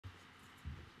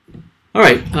All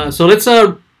right, so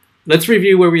let's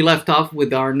review where we left off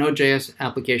with our Node.js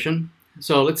application.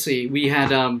 So let's see, we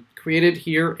had created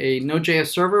here a Node.js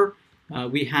server.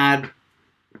 We had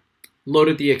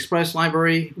loaded the Express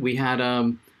library. We had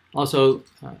also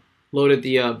loaded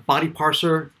the body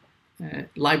parser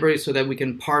library so that we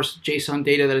can parse JSON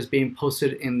data that is being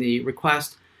posted in the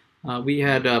request. We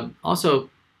had also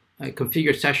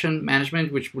configured session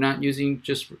management, which we're not using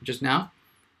just now.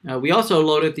 We also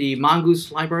loaded the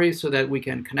mongoose library so that we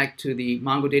can connect to the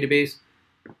Mongo database.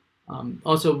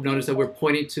 Also notice that we're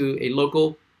pointing to a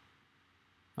local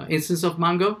instance of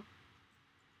Mongo.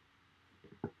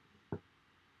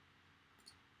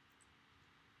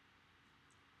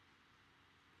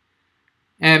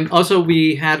 And also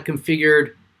we had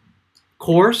configured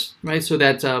cores, right, so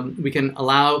that we can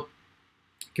allow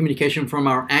communication from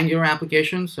our Angular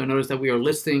application. So notice that we're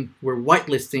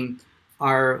whitelisting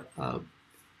our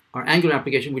Angular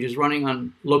application, which is running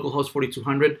on localhost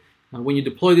 4200. When you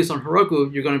deploy this on Heroku,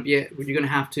 you're going to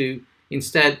have to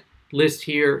instead list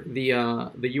here the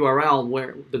URL,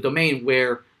 where the domain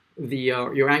where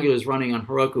your Angular is running on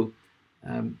Heroku.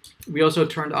 We also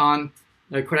turned on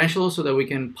credentials so that we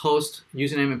can post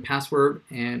username and password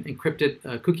and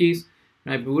encrypted cookies.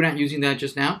 Right? But we're not using that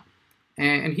just now.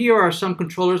 And here are some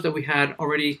controllers that we had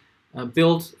already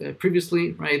built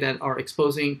previously, right, that are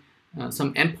exposing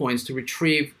some endpoints to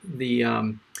retrieve the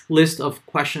list of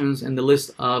questions and the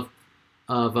list of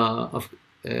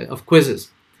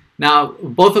quizzes. Now,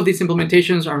 both of these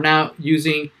implementations are now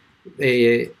using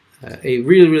a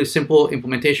really simple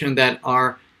implementation that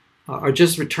are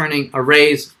just returning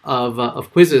arrays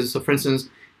of quizzes. So, for instance,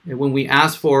 when we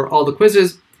ask for all the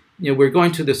quizzes, we're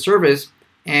going to the service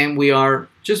and we are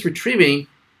just retrieving,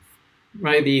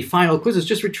 right, the final quizzes,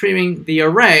 just retrieving the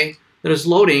array that is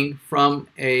loading from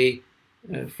a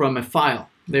file.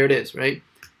 There it is, right?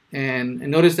 And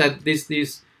notice that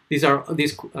these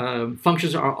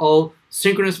functions are all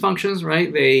synchronous functions,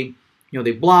 right? They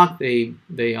block they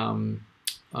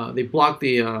block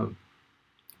the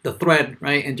thread,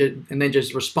 right, and then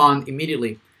just respond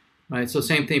immediately, right? So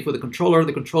same thing for the controller.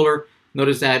 The controller,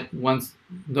 notice that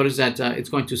it's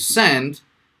going to send.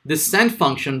 This send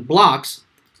function blocks,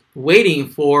 waiting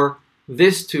for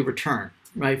this to return,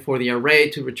 right, for the array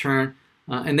to return,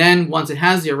 and then once it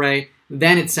has the array,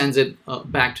 then it sends it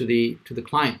back to the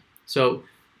client. So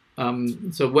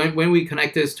when we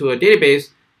connect this to a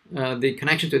database, the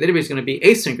connection to a database is going to be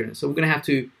asynchronous. So we're going to have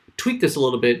to tweak this a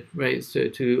little bit, right,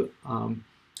 to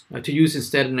use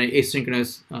instead an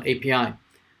asynchronous API.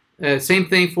 Same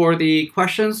thing for the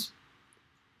questions.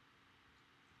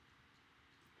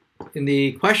 In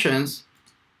the questions,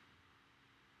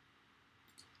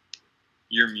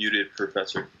 you're muted,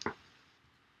 Professor.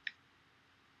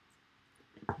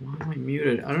 Why am I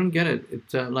muted? I don't get it.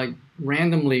 It like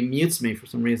randomly mutes me for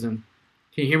some reason.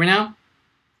 Can you hear me now?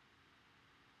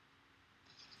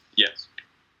 Yes.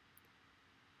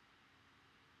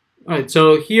 All right.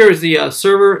 So here is the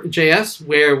server.js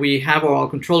where we have our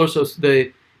controller. So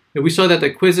we saw that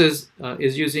the quizzes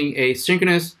is using a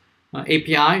synchronous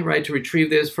API, right, to retrieve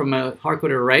this from a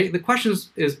hard-coded array. The questions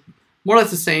is more or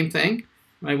less the same thing,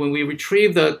 right? When we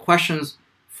retrieve the questions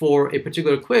for a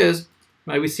particular quiz,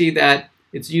 right, we see that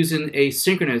it's using a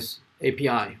synchronous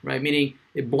API, right, meaning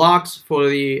it blocks for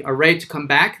the array to come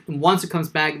back, and once it comes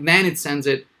back, then it sends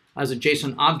it as a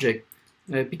JSON object,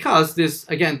 because this,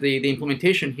 again, the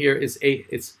implementation here is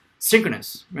it's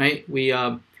synchronous, right? We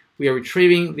are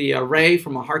retrieving the array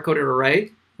from a hard-coded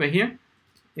array right here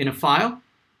in a file.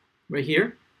 Right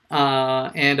here,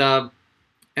 and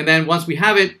then once we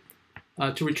have it,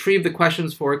 to retrieve the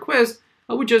questions for a quiz,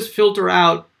 we just filter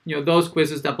out those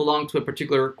quizzes that belong to a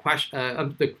particular question,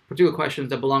 the particular questions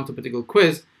that belong to a particular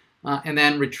quiz, and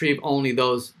then retrieve only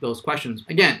those questions.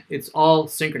 Again, it's all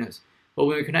synchronous. But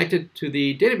when we connect it to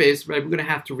the database, right, we're going to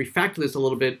have to refactor this a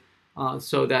little bit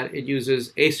so that it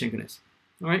uses asynchronous.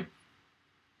 All right.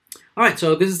 All right.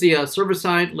 So this is the server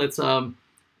side. Let's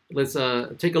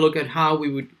take a look at how we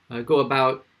would go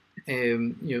about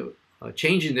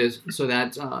changing this so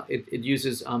that it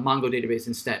uses a Mongo database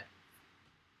instead.